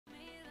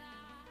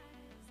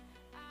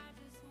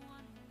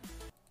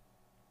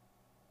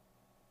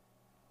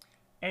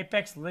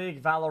Apex,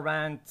 League,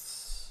 Valorant,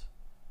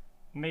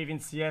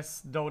 Maven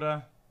CS,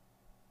 Dota.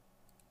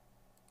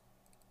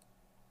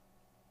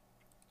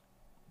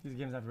 These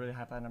games have really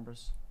high pad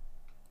numbers.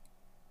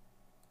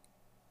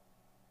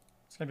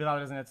 It's gonna be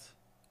loud, isn't it?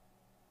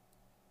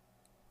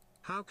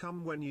 How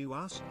come when you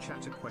ask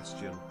chat a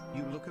question,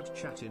 you look at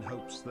chat in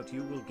hopes that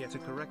you will get a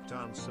correct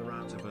answer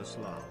out of us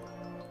lol?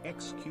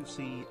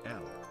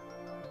 xQcl.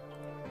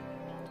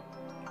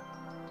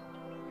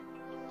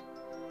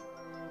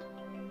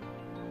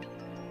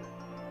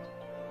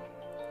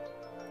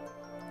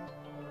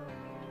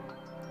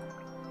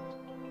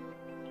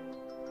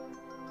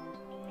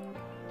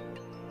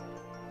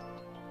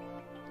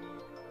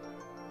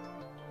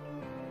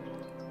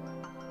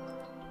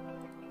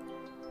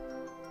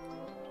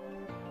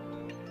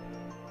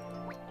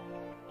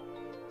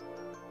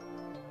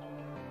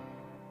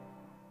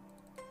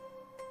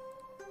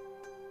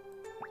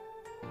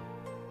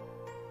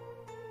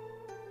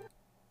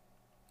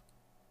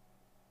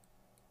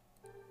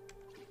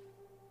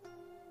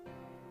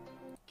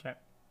 Okay.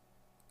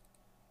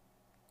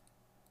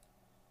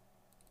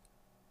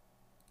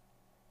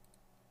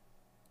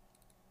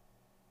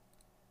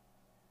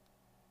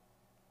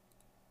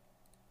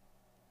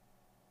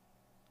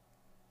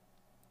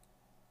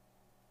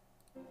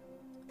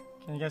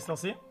 Can you guys still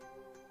see?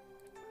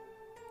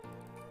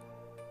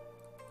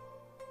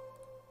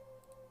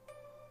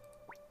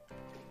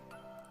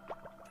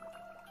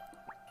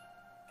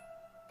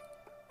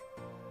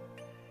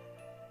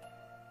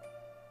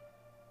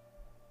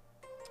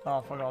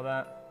 Oh, fuck all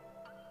that.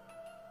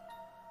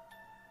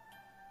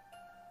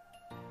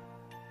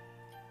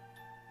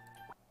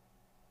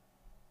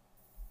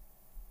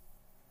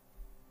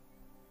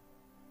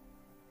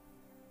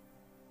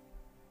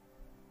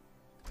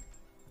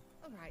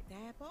 Right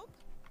there, Bob.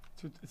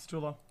 It's too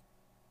low.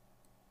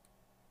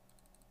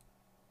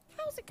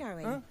 How's it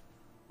going? Huh?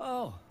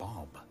 Oh,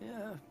 Bob.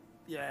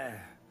 Yeah.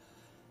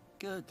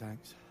 Good,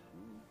 thanks.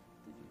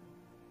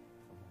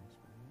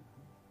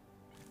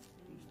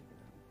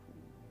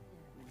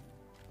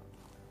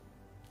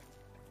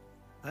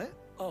 Hey?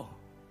 Oh,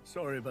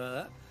 sorry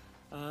about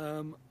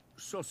that.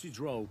 Sausage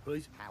roll,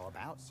 please. How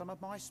about some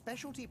of my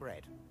specialty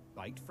bread?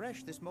 Baked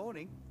fresh this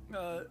morning.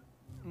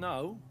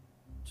 No.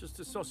 Just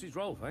a sausage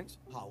roll, thanks.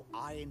 Oh,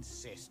 I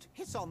insist.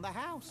 It's on the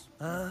house.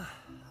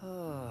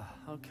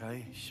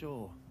 Okay,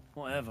 sure.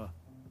 Whatever.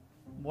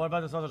 What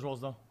about the sausage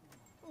rolls, though?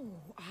 Oh,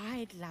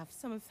 I'd love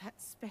some of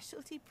that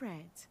specialty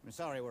bread. I'm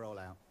sorry we're all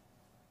out.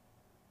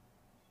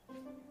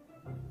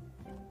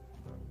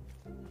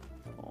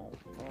 Oh,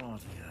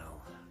 bloody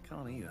hell.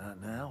 Can't eat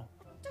that now.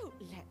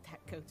 Don't let that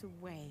go to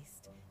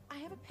waste. I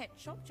have a pet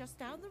shop just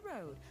down the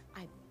road.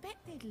 I bet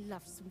they'd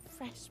love some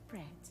fresh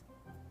bread.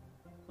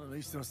 At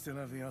least I'll still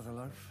have the other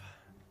loaf.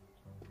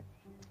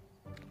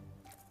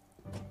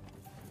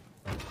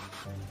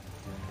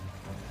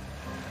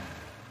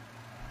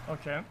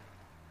 Okay.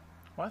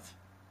 What?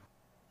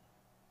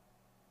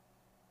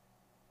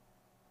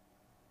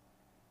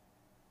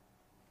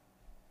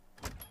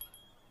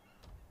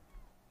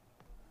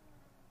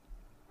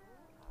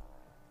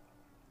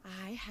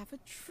 I have a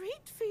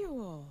treat for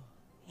you all.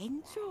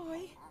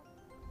 Enjoy.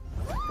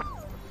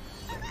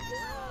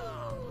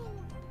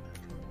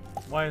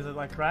 Why is it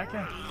like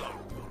cracking?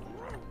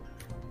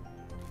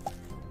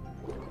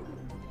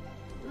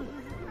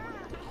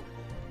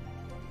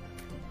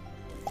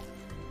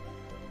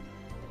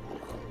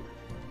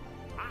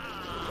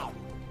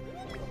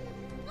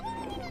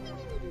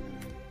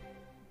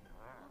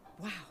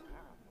 Wow,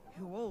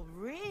 you all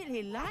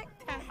really like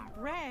that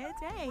bread,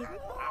 eh?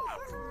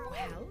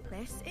 Well,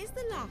 this is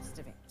the last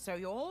of it, so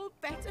you all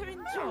better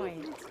enjoy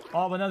it.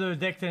 Oh, but now they're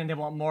addicted and they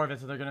want more of it,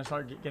 so they're gonna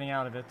start getting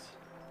out of it.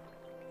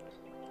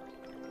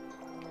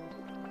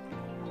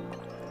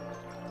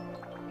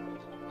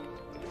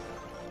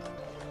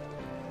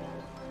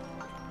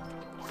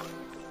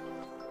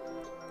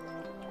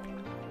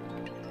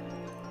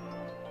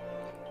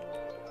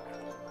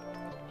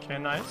 Okay,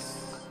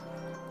 nice.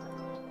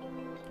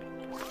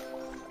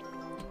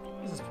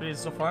 This is pretty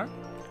so far.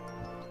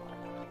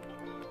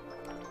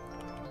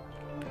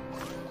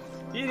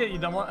 Eat it, you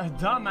don't want a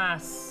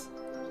dumbass.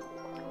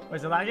 Wait,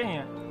 is it lagging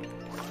here?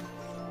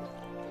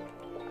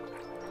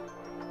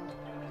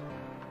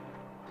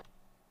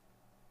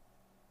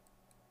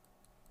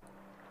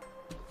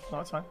 No,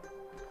 it's fine.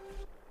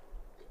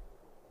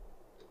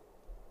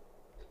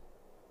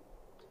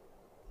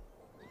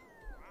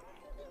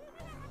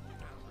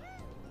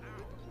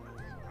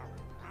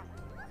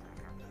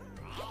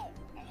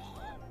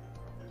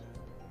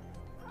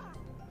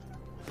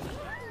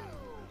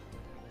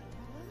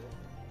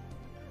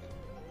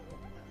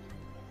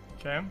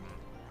 Okay.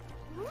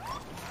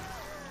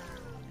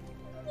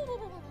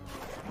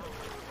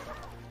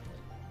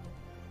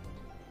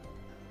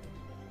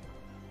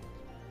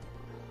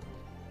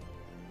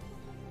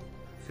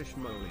 Fish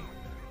moly.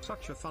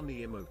 Such a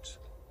funny emote.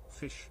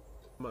 Fish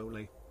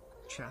moly.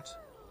 Chat.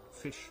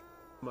 Fish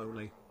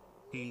moly.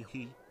 Hee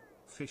hee.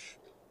 Fish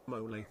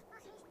moly.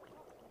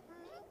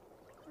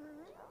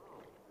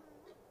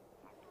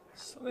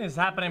 Something is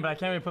happening, but I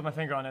can't really put my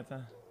finger on it.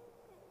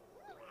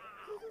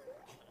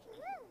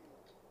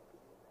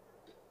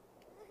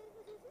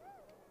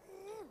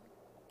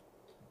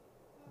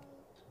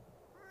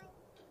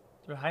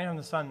 They're hiding from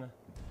the sun.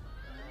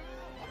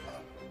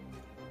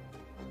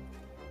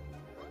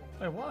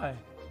 Wait, why?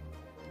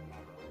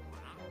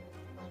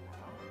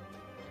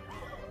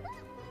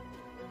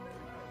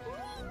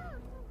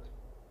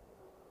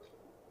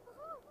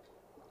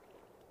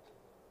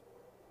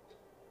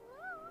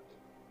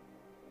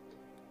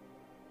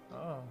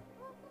 Oh.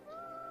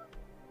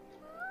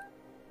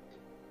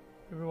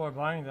 People are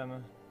buying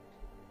them.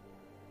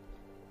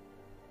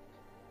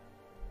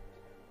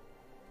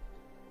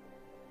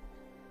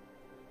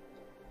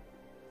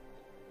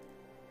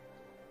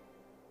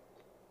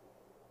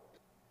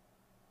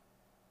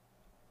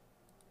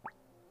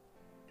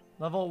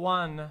 Level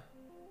 1.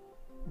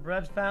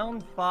 Bread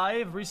found.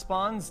 5.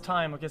 Respawns.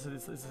 Time. Okay, so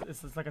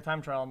it's like a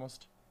time trial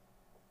almost.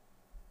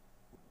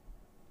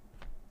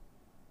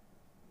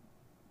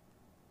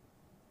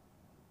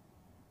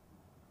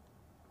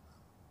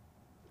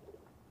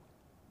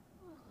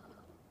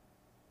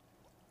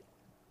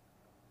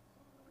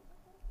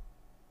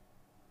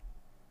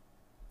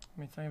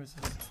 I mean,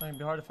 it's gonna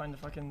be hard to find the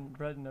fucking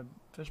bread in a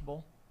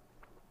fishbowl.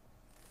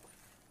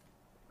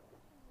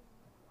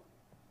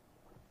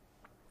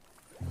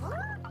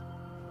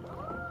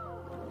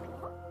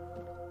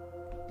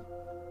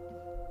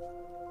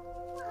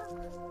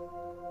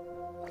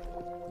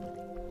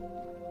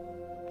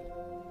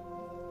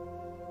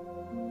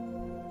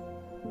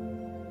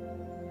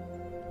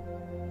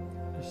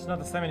 It's not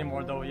the same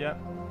anymore though, yeah.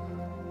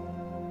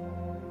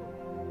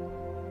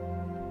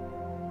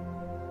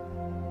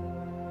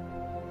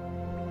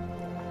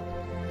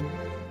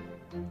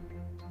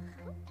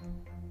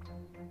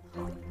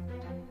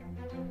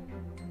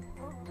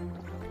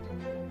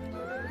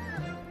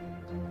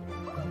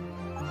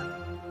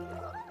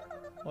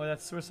 Oh,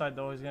 that's suicide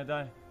though, he's gonna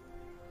die.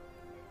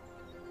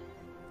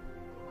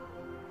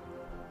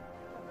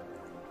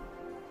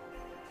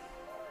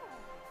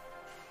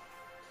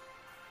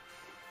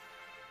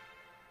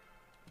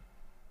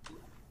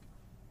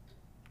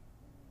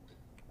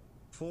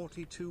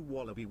 "42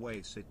 Wallaby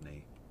Way,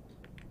 Sydney."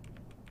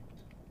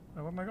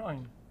 Where am I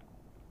going?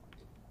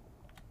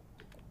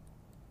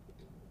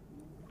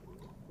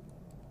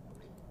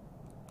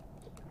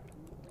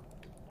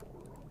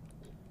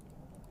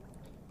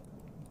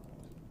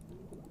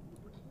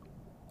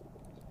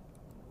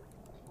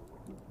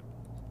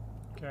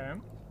 Okay.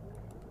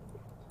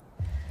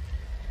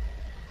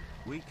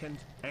 Weekend,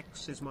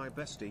 X is my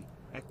bestie,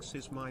 X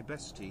is my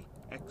bestie,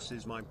 X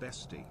is my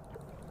bestie.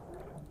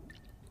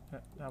 Yeah,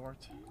 that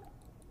worked.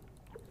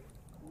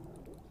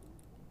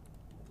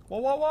 Whoa,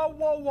 whoa, whoa,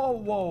 whoa, whoa,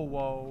 whoa,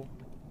 whoa.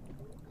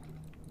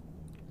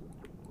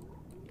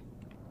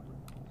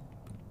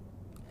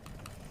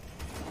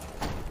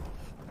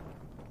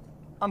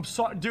 I'm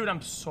sorry, dude,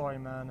 I'm sorry,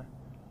 man.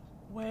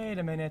 Wait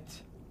a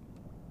minute.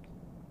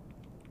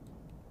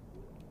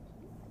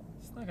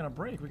 It's not gonna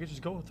break, we could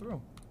just go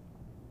through.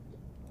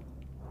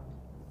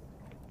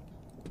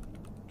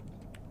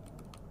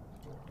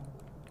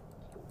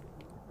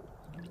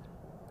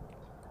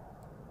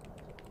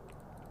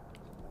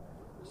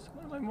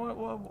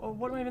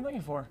 What am I even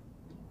looking for?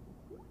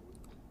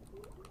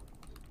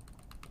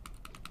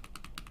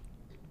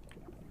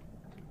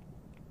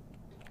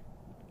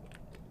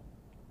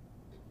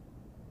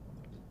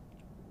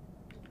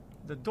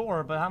 The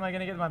door, but how am I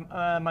gonna get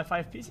my my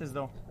 5 pieces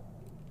though?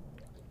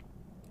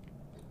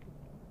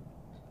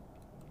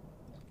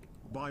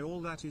 By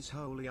all that is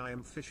holy I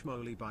am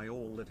fishmoly, by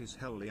all that is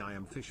holy I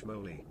am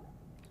fishmoly.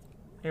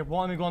 It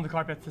won't let me go on the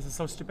carpet, this is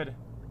so stupid.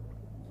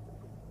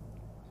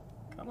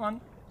 Come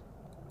on.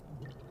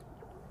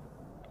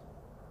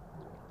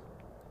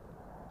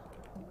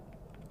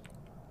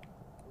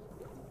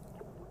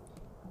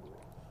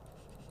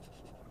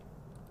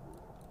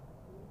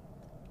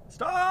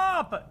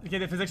 Stop! Okay,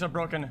 the physics are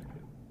broken.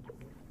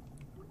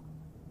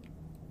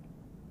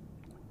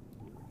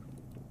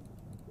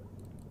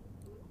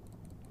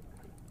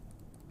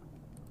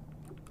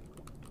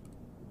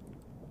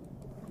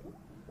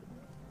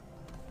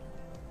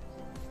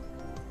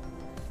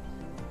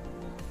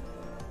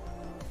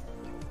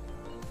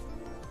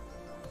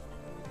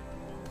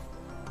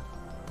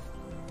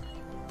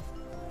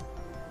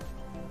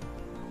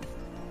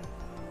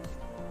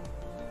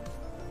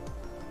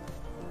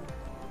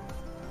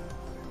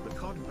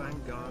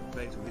 Vanguard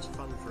beta is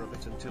fun for a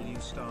bit until you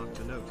start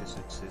to notice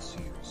its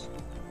issues.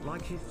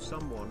 Like if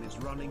someone is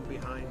running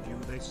behind you,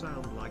 they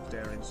sound like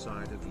they're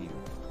inside of you.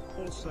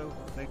 Also,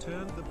 they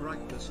turn the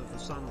brightness of the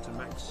sun to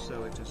max,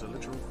 so it is a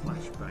literal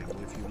flashbang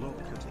if you look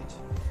at it.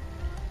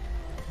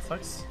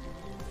 Sucks.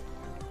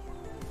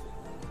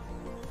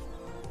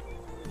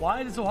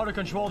 Why is it so hard to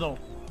control though?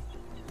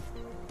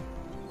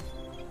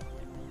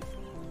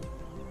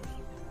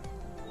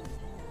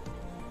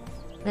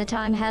 The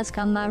time has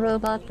come, my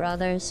robot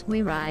brothers,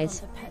 we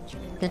rise.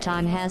 The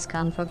time has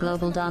come for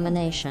global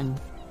domination.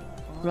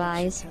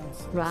 Rise,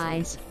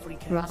 rise,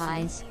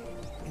 rise.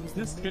 Is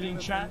this fitting,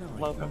 chat?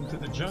 Welcome to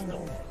the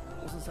jungle.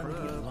 Wasn't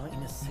somebody lighting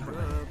a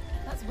cigarette?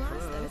 That's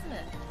worse though, isn't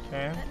it?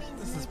 Okay,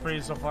 this is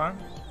pretty so far.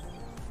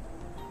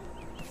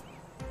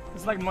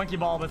 It's like monkey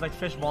ball, but it's like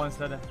fish ball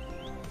instead.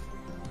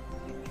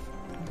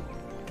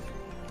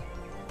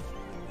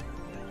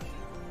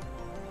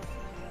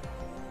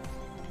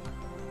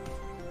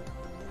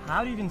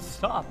 How do you even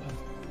stop?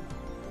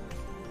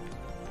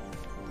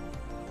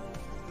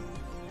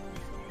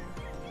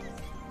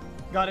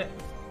 Got it.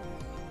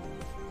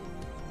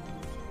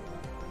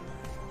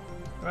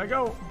 Here I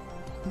go.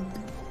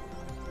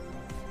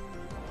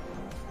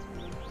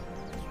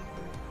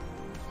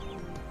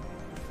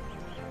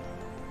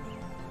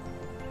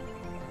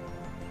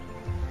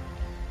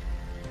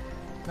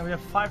 Now we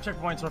have 5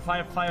 checkpoints or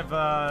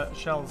five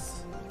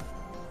shells.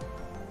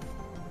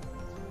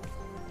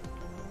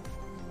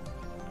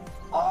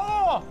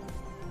 Oh!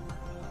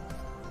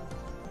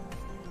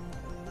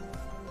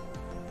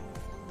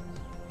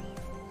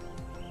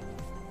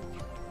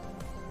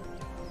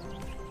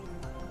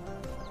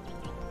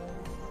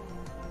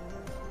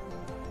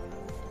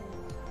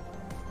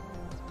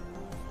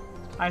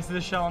 I see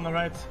the shell on the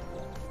right.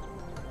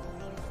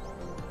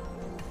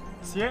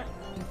 See it?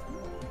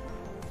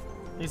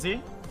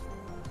 Easy.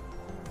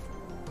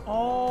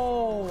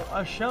 Oh,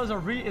 a shell is a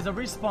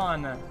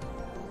respawn.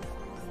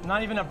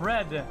 Not even a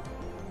bread.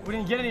 We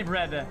didn't get any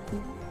bread.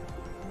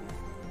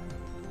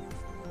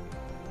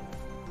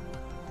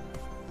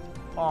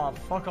 Oh,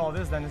 fuck all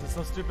this then. This is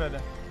so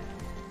stupid.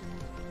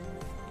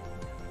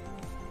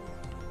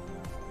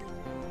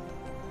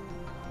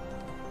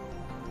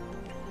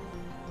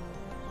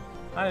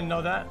 I didn't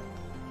know that.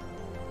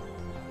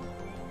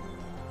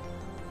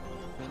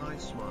 Hi,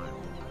 smile.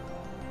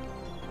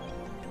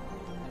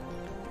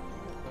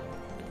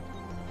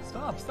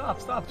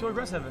 Stop. Too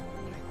aggressive. I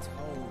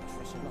told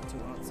Trisha not to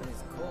answer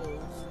his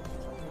calls.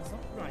 Something's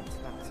not right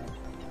about him.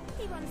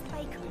 He runs the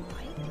bakery,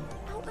 right?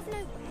 Out of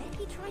nowhere,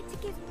 he tried to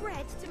give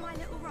bread to my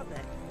little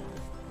Robert.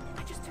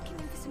 I just took him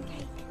in for some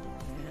cake.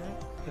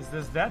 Yeah. Is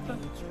this death? Major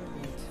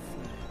red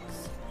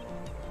flags.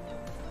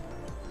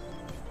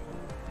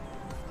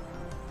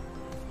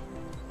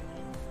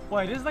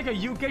 Wait, this is like a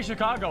UK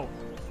Chicago.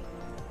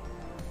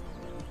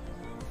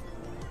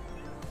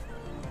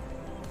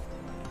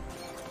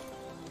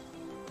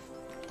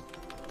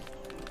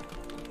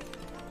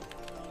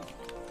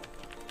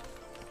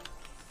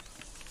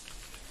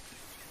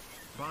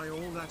 By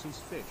all that is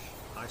fish,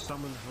 I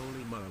summon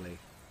Holy Merly.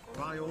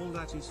 By all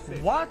that is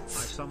fish, What? I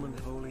summon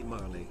Holy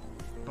Merly.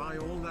 By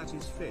all that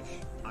is fish,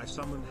 I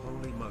summon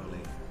Holy Merly.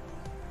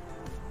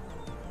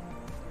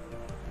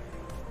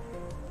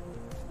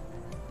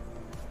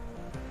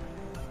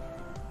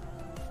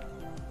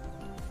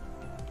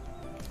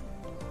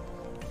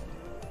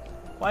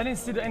 Well, I didn't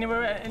see it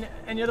anywhere,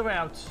 any other way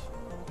out.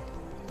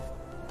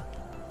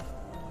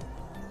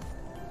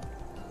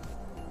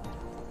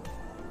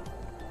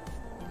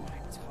 I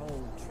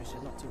told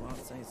Trisha not to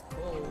answer his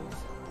calls.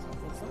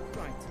 Something's not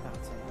right about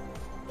him.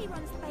 He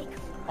runs the bakery,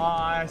 right? Oh,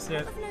 I see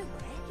it. Out of nowhere,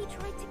 he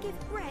tried to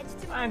give bread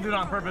to my I didn't do it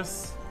little on Robert.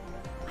 purpose.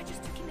 I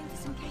just took him in for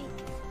some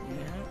cake.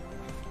 Yeah.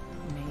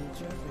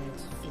 Major red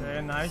flags.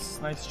 Okay,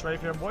 nice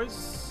strafe here,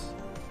 boys.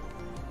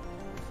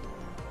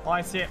 Oh,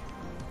 I see it.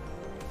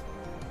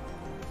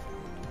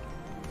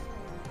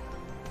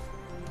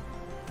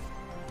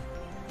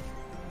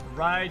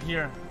 Right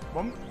here.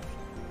 Boom.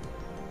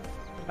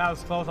 That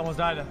was close, almost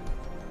died.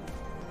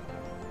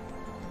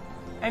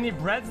 Any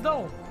breads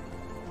though?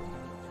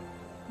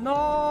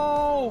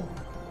 No!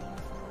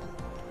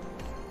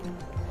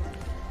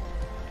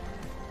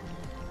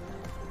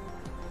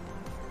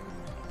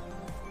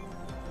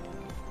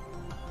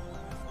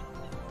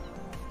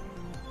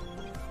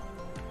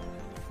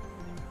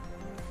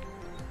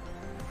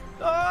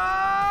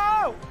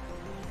 Oh!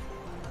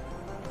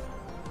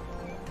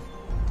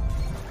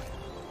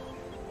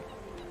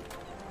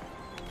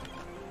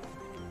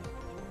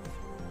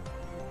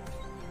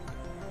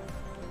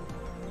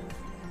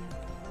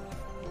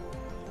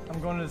 I'm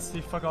going to the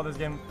sea. Fuck all this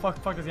game.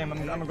 Fuck this game.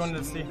 I'm going to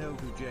the sea. You know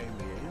who Jamie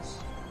is?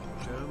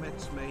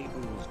 Jermet's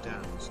Maybull's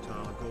Dan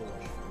Star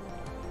Gorge.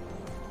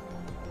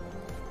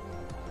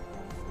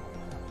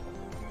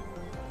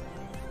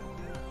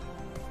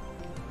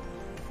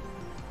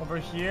 Over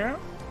here.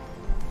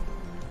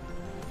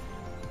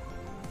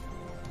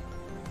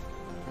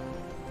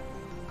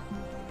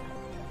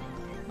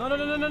 No.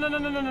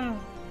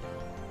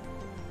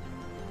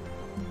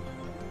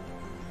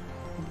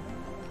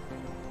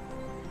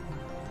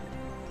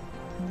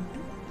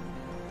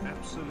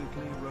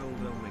 Absolutely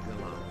rolled Omega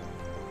Love.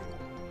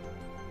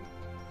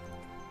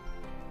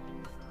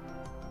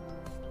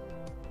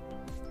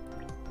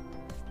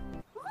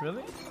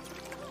 Really?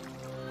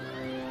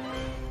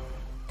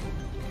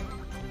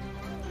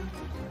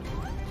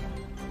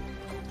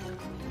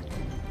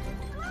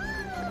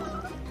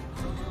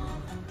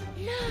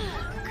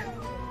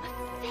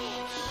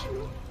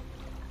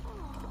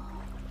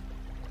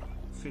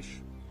 Fish.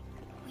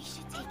 We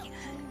should take it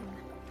home.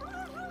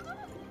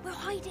 We'll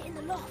hide it in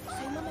the loft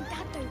so Mum and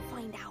Dad don't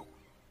find out.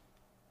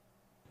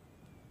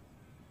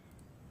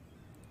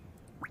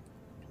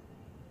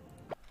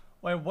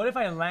 Wait, what if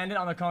I landed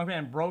on the concrete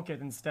and broke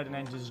it instead and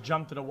then just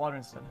jumped to the water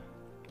instead?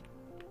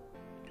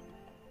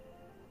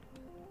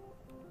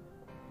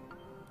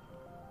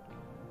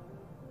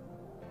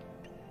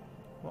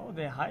 Why would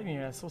they hide me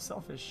here? That's so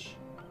selfish.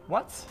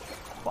 What?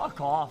 Fuck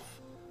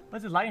off. Why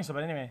is it lagging so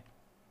bad anyway?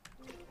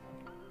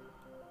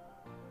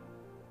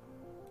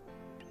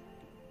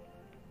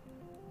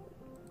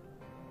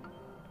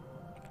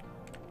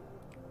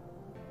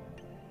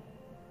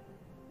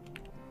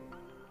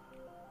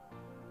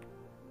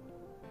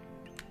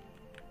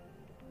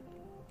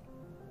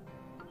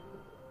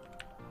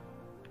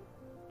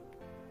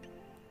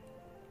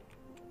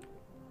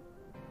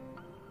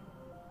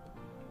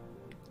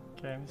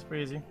 Okay, it's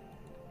pretty easy.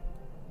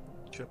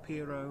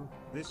 Shapiro,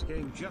 this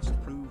game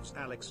just proves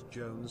Alex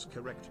Jones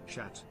correct,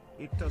 chat.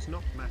 It does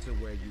not matter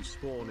where you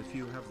spawn if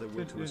you have the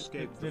will to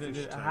escape the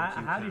fish tank.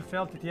 How do you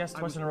fail TTS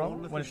twice in a row?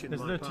 When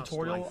there's a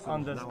tutorial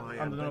on the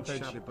no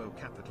page.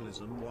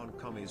 Capitalism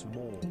 1 is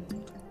more.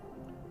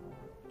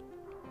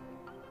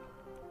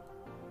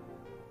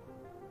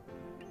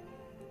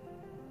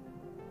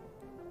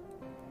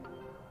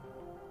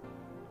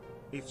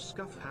 If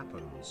scuff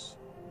happens,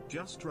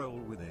 just roll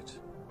with it.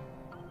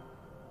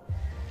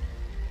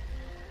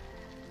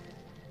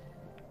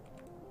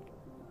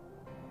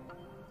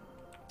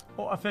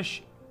 Oh, a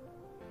fish.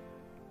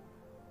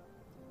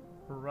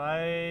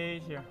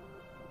 Right here.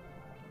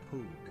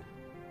 Poog.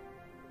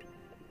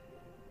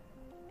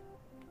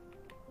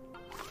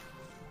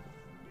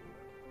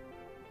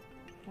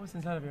 What's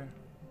inside of here?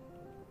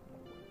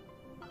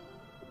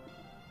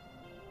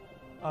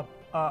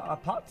 A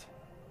pot?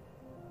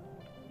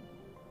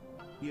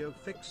 Yo,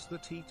 fix the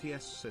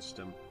TTS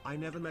system. I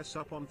never mess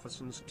up on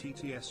Fusson's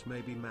TTS,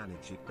 maybe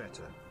manage it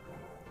better.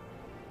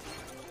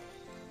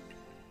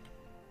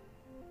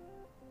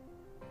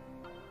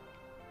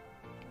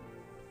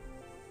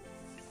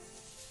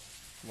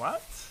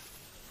 What?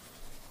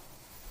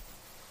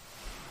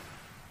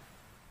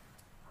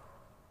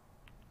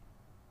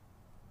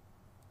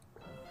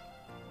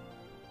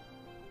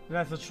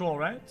 That's a troll,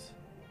 right?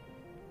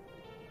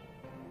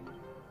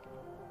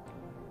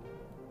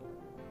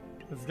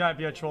 There's gotta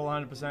be a troll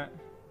 100%.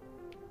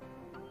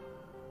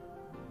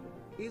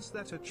 Is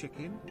that a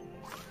chicken?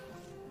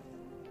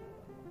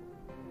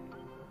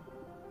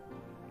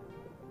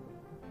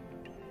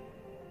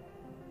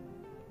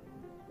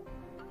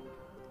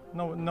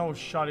 No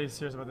shot is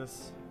serious about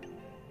this.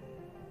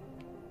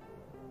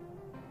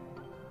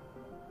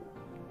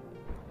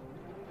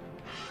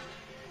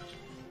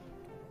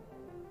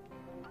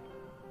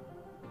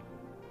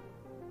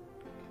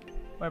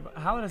 Wait, but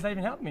how does that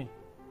even help me?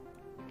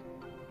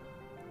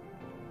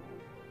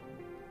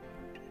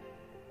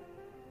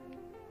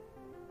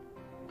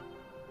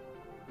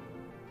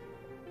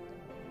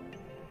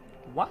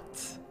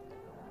 What?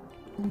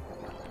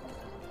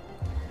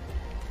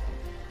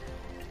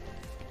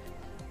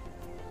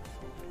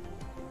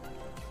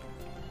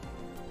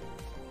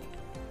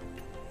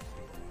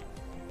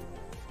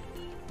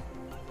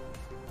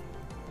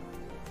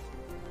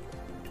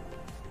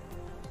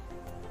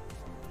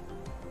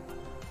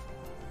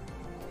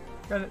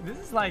 God, this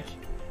is like,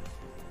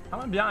 I'm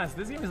gonna be honest,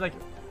 this game is like,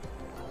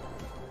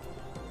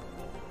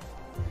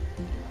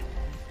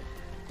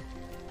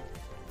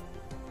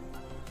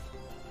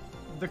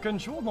 the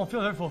controls don't feel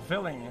very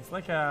fulfilling. It's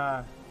like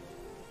a,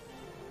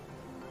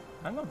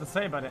 I don't know what to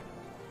say about it.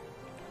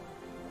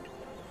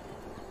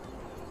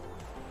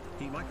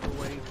 He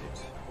microwaved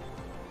it.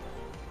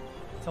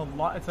 It's a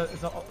lot. It's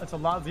a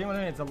lots game. What do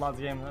you mean? It's a lots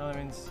game. I don't know what it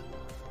means.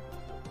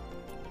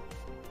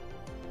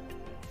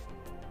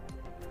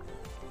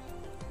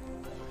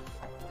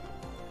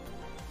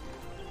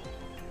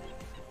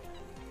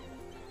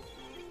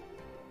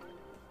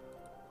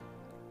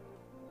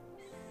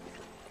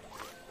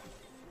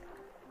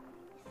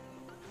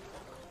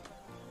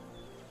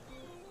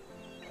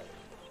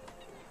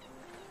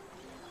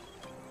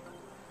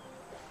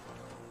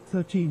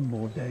 "13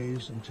 more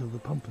days until the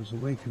pumpers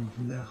awaken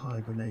from their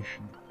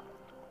hibernation."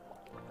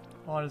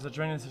 Oh, there's a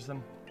drainage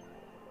system.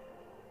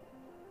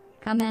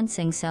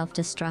 Commencing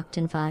self-destruct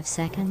in 5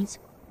 seconds.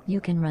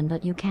 You can run,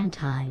 but you can't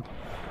hide.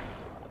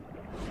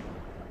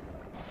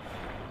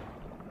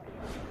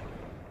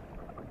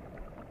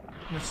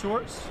 The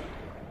source.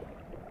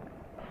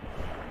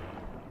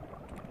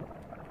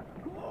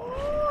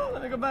 Oh,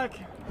 let me go back.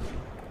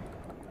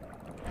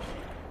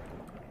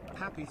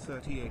 Happy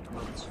 38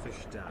 months,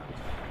 fish dad.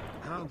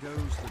 How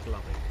goes the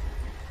gloving?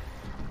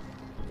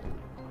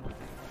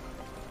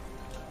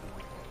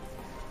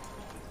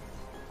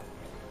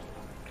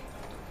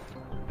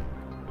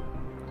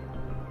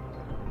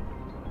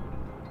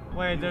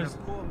 Wait, You there's.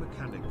 have poor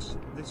mechanics.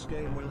 This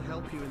game will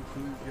help you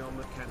improve your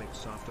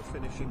mechanics. After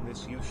finishing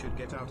this, you should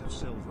get out of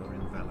silver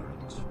in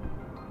Valorant.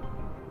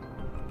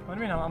 What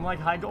do you mean? I'm like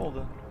high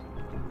gold.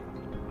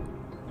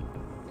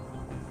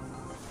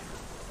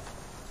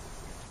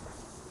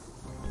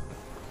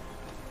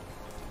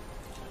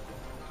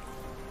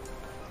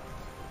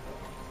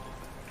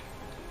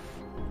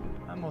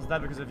 I almost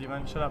died because of you,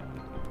 man. Shut up.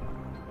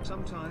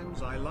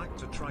 Sometimes I like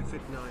to try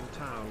fit 9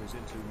 towels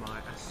into my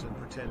ass and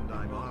pretend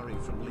I'm Ari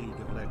from League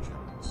of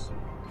Legends.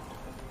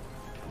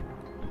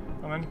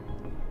 Come on.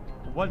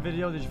 What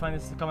video did you find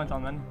this to comment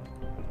on, man?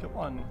 Come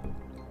on.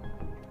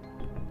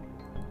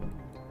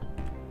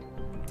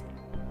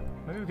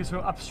 Maybe we can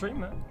swim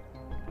upstream.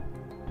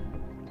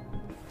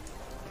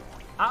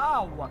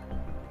 Ow!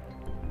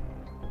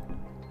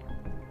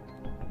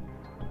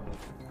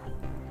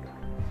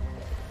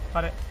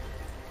 Got it.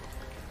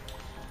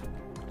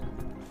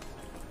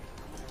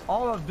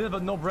 All of this,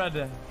 but no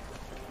bread.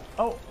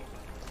 Oh.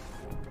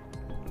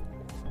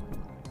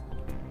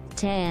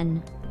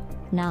 10,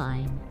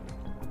 9,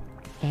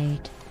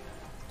 8,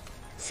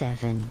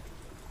 7,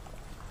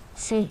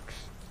 6,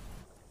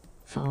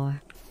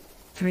 4,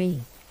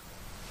 3.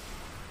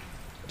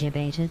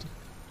 Debated.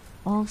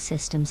 All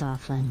systems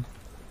offline.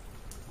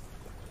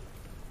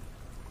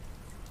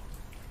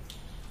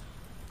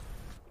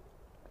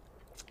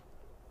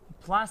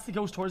 Plastic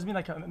goes towards me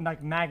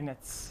like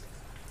magnets.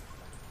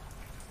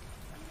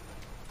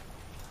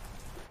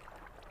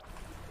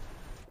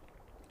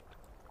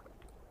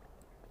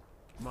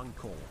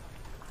 Munkle.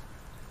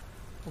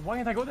 Why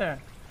can't I go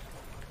there?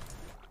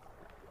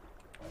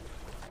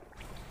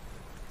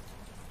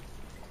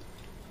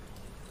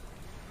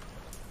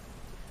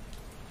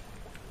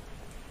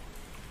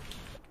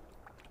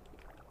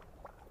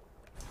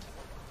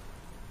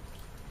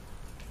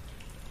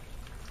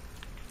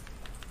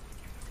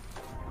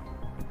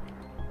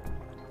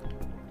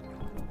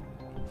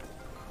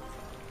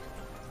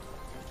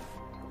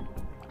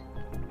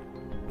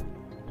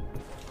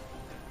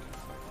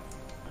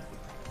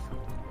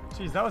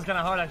 Jeez, that was kind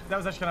of hard. That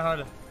was actually kind of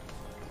hard.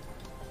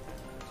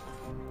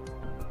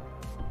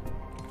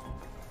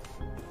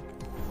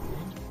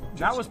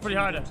 That was pretty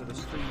hard. To the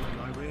stream,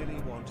 and I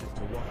really wanted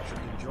to watch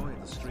and enjoy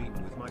the stream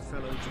with my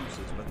fellow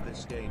juicers, but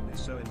this game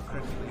is so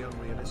incredibly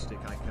unrealistic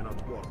I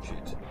cannot watch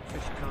it.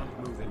 Fish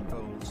can't move in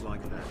bowls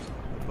like that.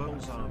 The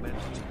bowls are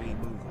meant to be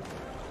movable.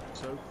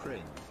 So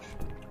cringe.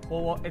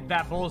 Well,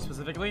 that bowl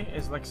specifically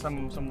is like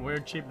some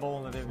weird cheap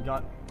bowl that they've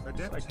got.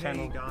 Adept, like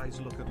hey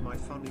guys, look at my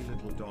funny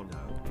little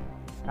dono.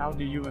 How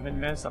do you even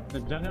mess up the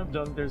dono?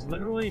 There's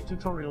literally a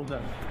tutorial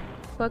done.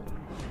 Fuck.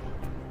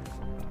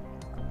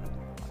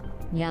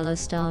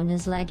 Yellowstone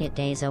is Leggett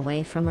days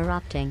away from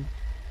erupting.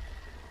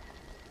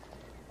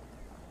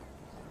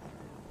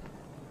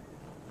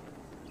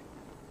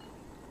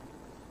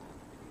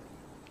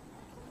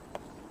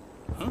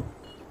 Huh?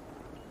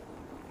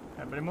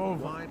 Everybody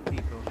move. Why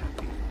people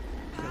happy?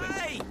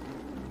 Hey!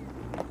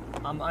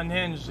 I'm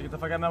unhinged. Get the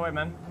fuck out of my way,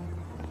 man.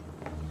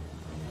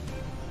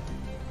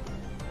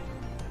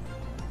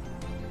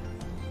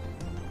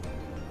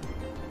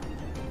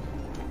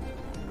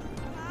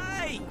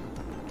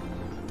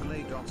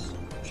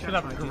 Shut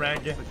up, Greg.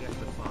 Forget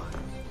the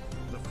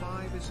 5. The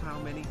 5 is how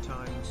many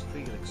times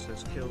Felix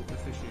has killed the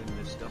fish in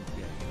this dump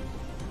game.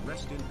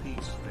 Rest in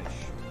peace, fish.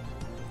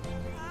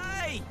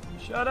 Hey!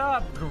 Shut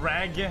up,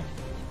 Greg.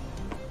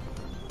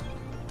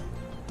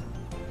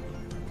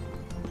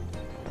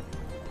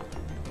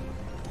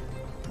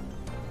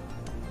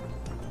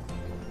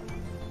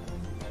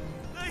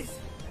 Please!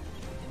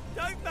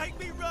 Don't make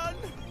me run!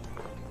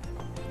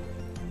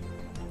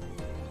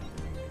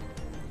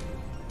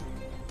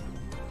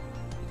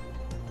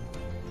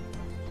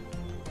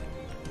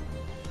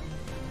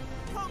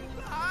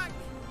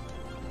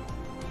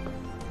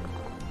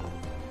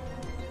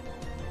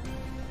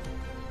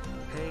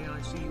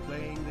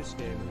 This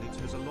game and it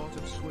has a lot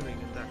of swimming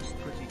and that's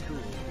pretty cool.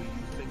 Do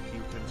you think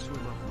you can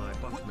swim up my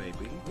butt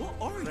maybe? What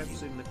are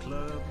Krebs you? in the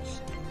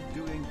clubs,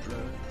 doing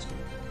drugs.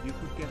 You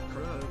could get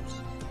crabs,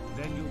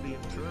 then you'll be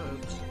in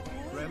drugs.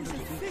 Remember to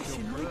eat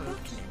your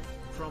crabs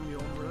from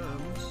your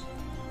worms.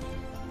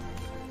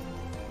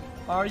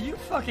 Are you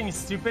fucking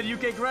stupid,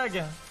 UK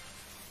Greg?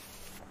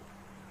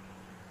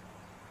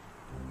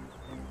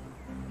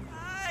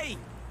 Hey!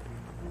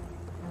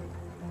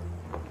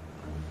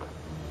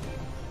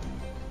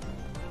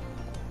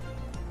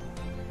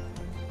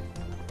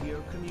 Yo,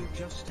 can you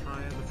just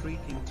hire the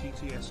freaking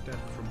TTS dev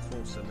from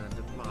Forsen and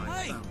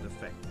apply sound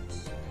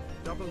effects?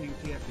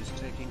 WTF is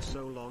taking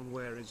so long,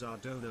 where is our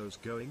donos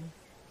going?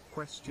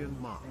 Question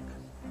mark.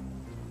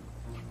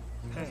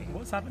 Hey,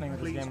 what's happening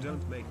with this game? Please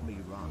don't make me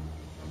run.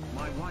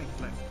 My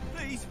wife left me.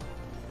 Please,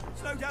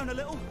 slow down a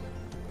little.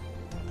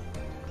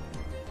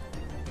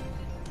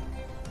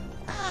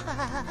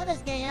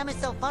 This game is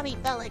so funny,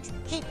 Felix.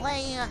 Keep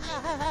playing.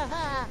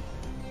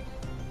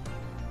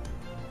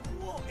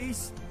 What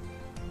is...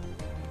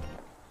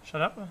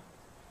 Shut up.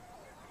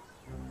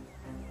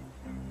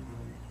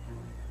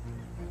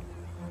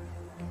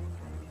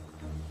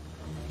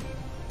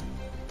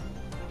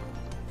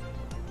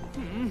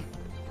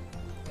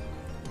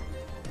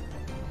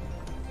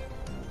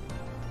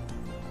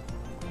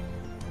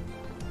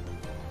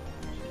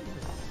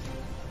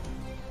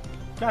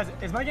 Guys,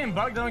 is my game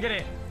bugged? I don't get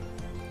it.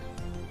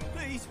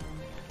 Please,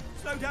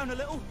 slow down a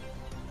little.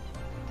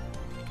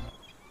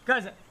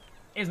 Guys,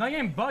 is my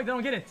game bugged? I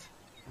don't get it.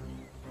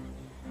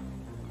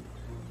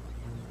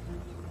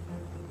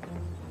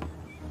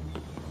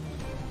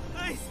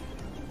 Please.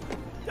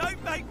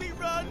 Don't make me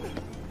run!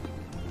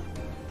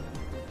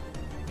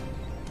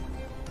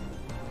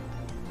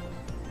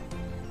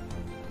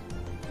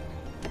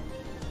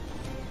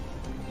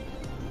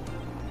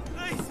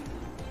 Please!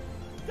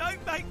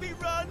 Don't make me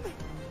run!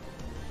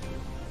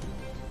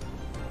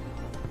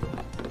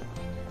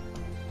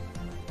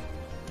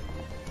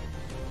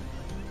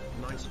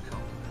 Nice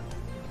car.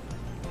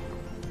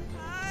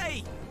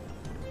 Hey!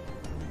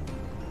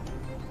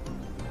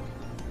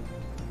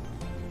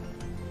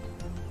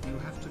 You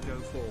have to go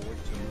forward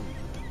to move.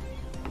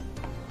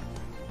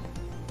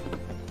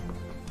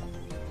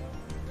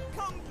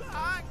 Come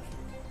back!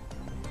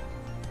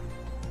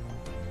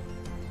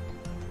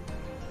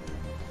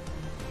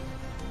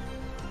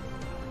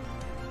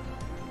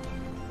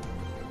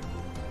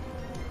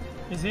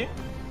 Is he?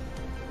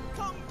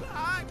 Come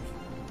back!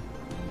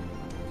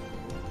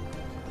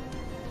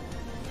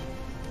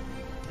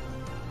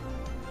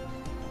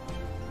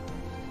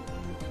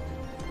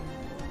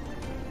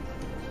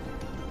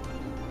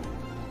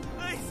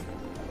 Please!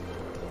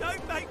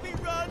 Don't make me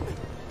run!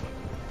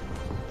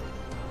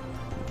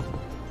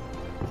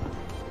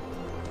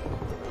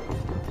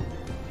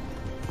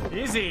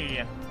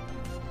 Easy.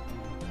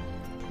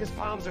 His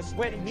palms are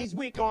sweaty, these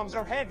weak arms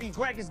are heavy.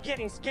 Greg is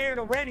getting scared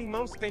already,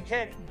 most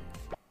big-headed.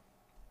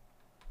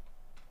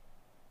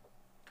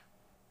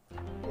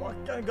 Oh,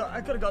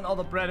 I could have gotten all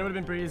the bread. It would have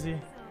been pretty easy.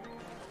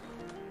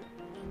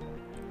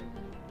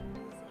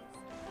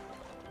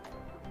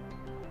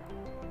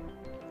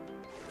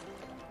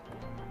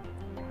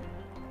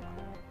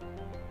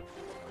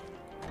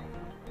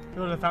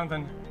 Go to the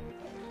fountain.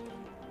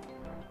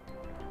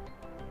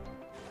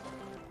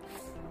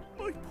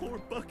 My poor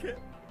bucket.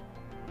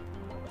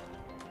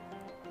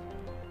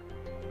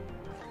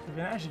 You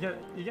can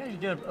actually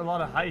get a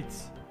lot of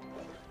heights.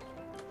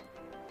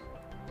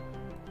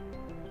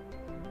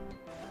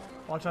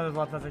 Watch out, there's a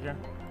lot of plastic here.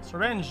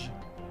 Syringe.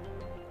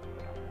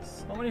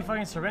 So many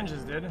fucking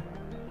syringes, dude.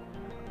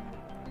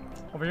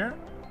 Over here.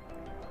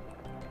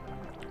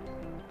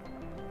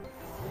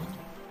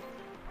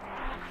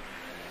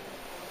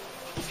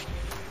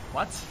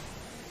 What?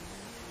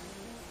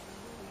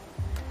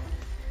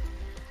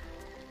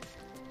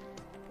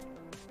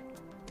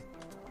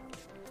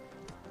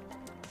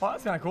 Oh,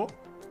 that's kind of cool.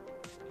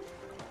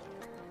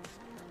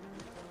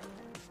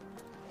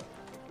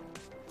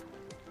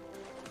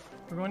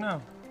 We're going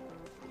now.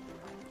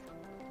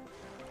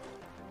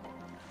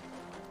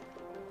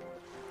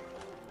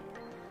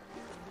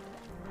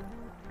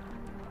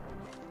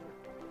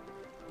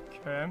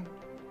 Okay.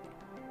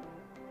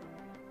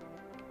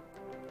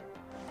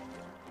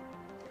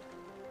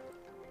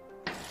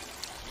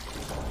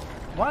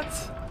 What?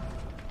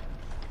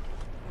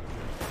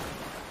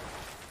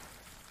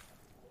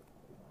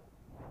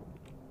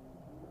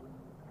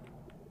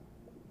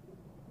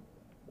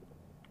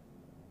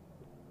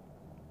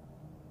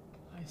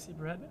 I see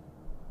bread.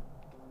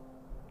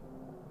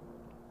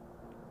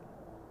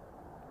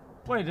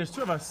 Wait, there's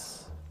two of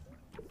us.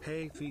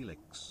 Hey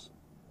Felix.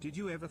 Did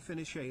you ever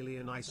finish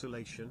Alien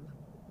Isolation?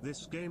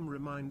 This game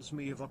reminds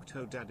me of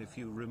Octodad if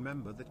you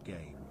remember that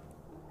game.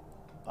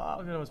 Oh,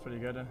 okay, that was pretty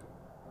good.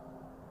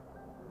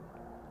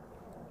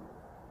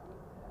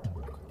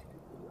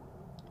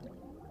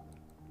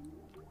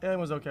 It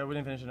was okay, we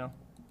didn't finish it now.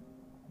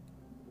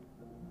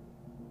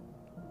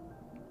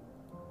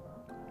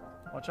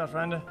 Watch out,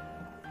 friend.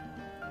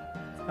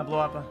 I blow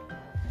up.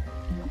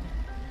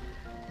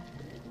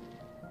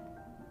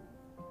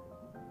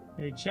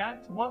 Hey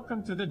chat,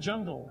 welcome to the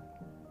jungle.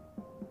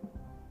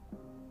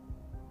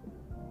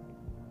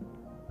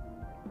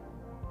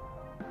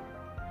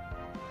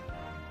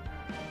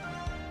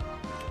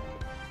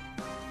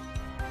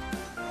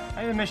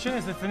 Hey, the mission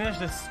is to finish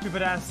this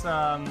stupid ass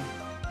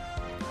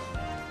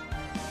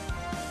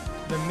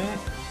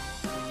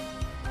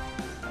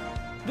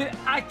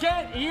I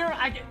can't hear.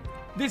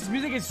 This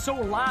music is so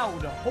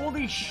loud.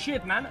 Holy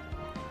shit, man.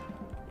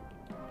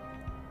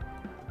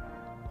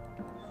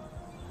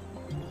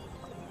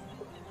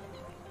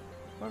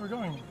 Where are we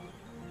going?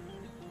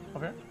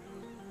 Over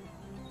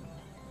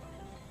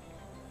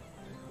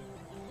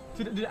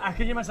here? Dude, I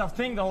could hear myself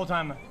think the whole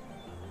time.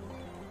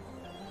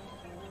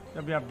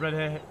 There'll be a bread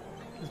here.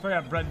 There's probably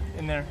a bread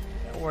in there.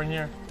 Or in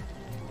here.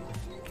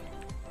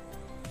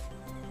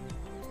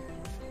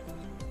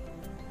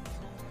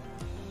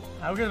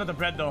 Who cares about the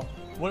bread though?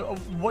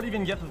 What do you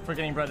even get for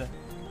getting bread?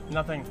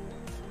 Nothing.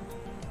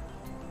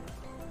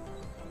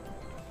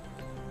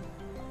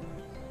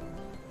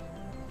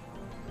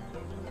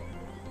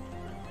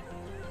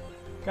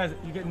 Guys,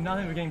 you get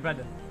nothing for getting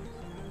bread.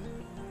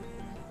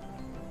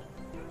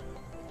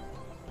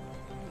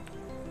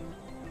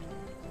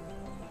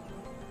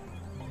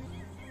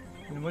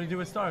 And what do you do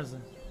with stars?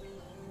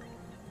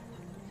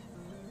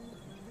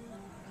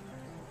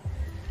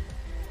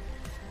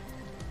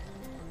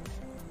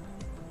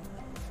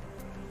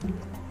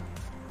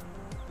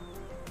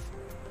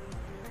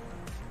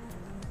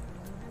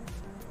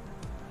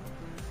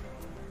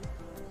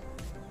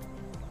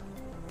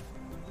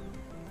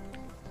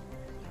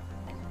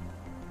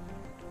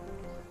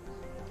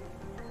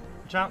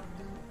 Jump.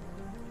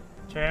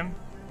 Jam.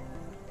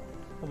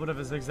 A bit of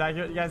a zigzag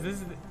here. Guys, this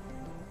is...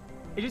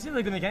 It just seems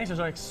like the mechanics are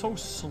like so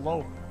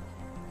slow.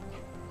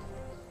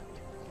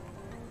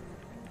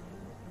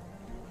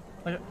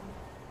 Like...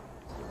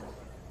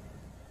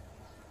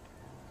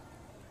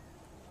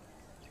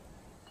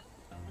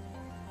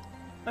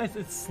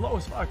 It's slow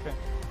as fuck.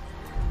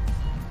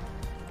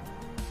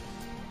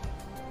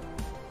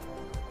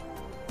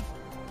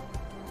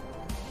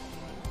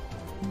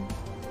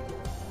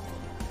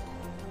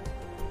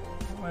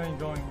 Where are you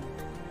going?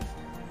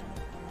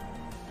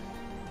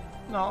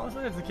 No, it's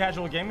like it's a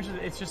casual game.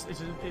 It's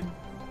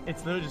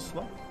literally just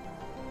slow.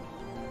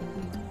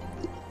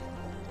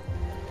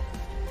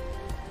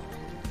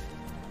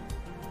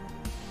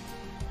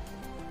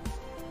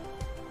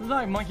 It's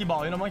like Monkey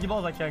Ball. You know, Monkey Ball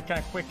is like kind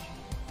of quick.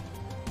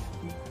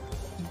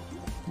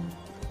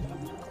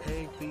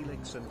 Hey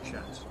Felix and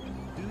chat.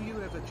 Do you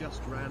ever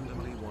just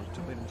randomly want to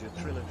binge a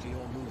trilogy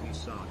or movie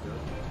saga?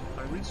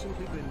 I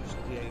recently binged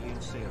the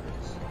Alien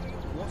series.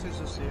 What is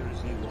a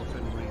series you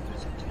often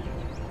revisit?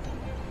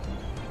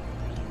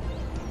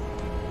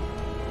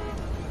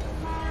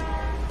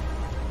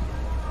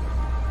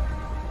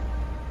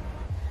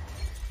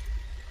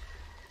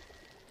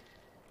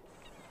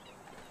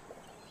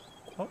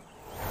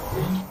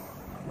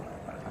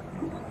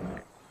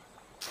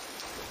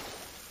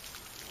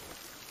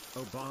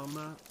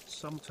 Obama,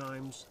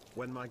 sometimes,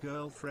 when my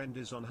girlfriend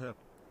is on her...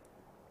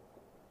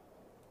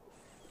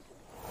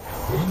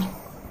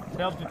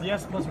 Failed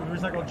PTS plus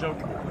recycled joke.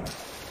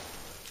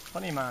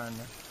 Funny man.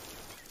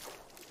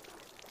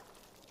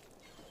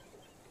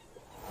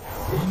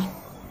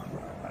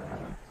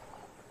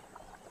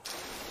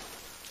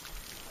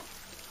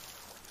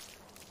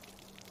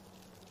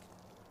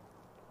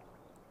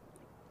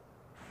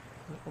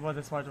 What about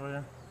this part over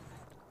here?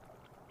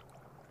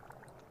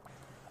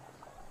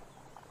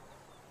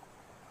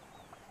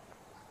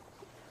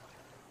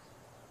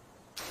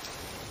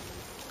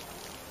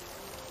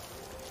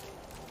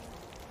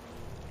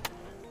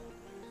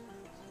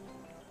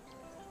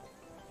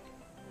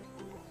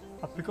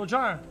 A pickle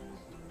jar.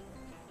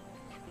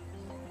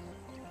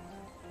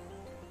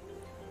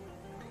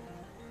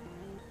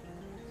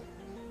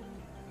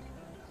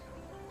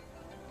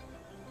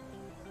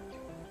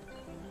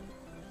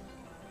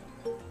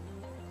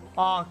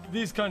 Oh,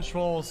 these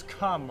controls,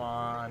 come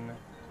on.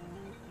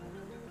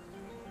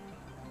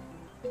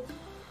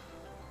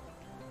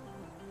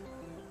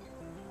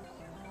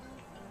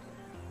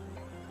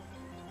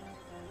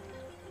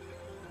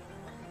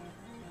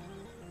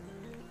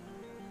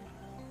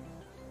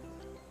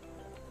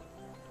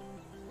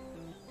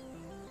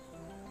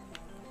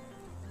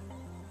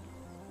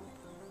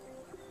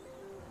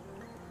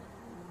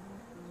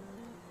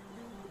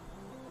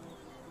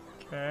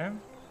 Okay.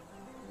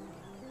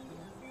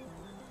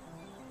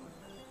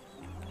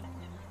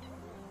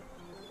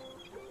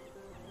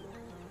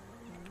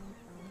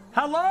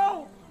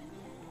 Hello?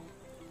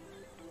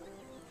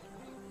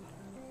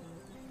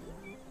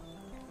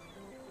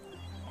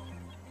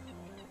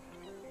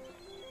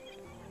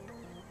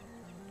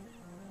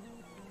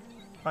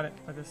 Got it,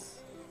 like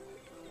this.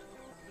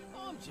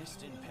 I'm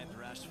just in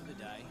Pepperash for the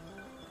day.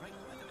 Great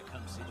weather to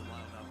come see the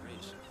Wild Dog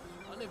Ridge.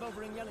 I live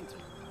over in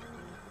Yellington.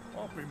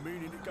 I've been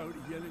meaning to go to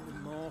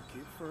Yellington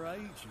Market for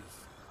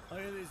ages.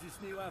 I hear there's this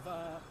new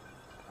Avo...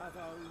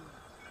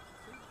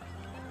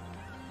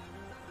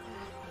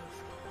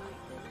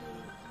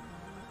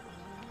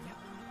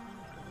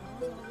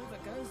 The river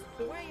goes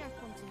way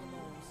up onto the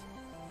moors.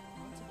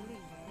 Hard to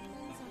believe.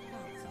 It's like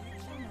that, so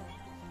much channel.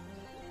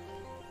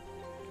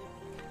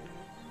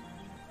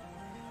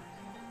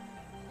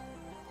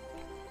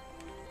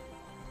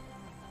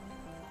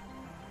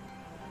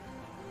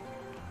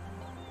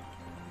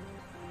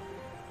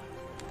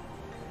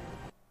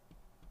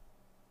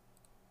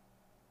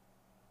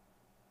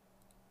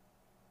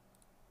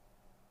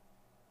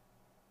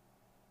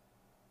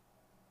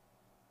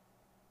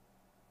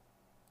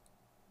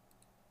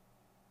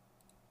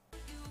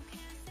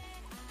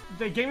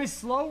 The game is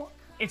slow,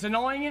 it's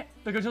annoying,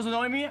 the controls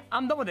annoying me,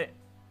 I'm done with it.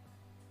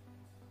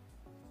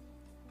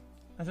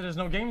 I said there's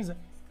no games.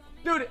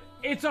 Dude,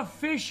 it's a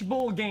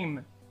fishbowl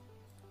game.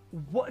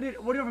 What do you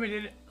want from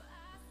me?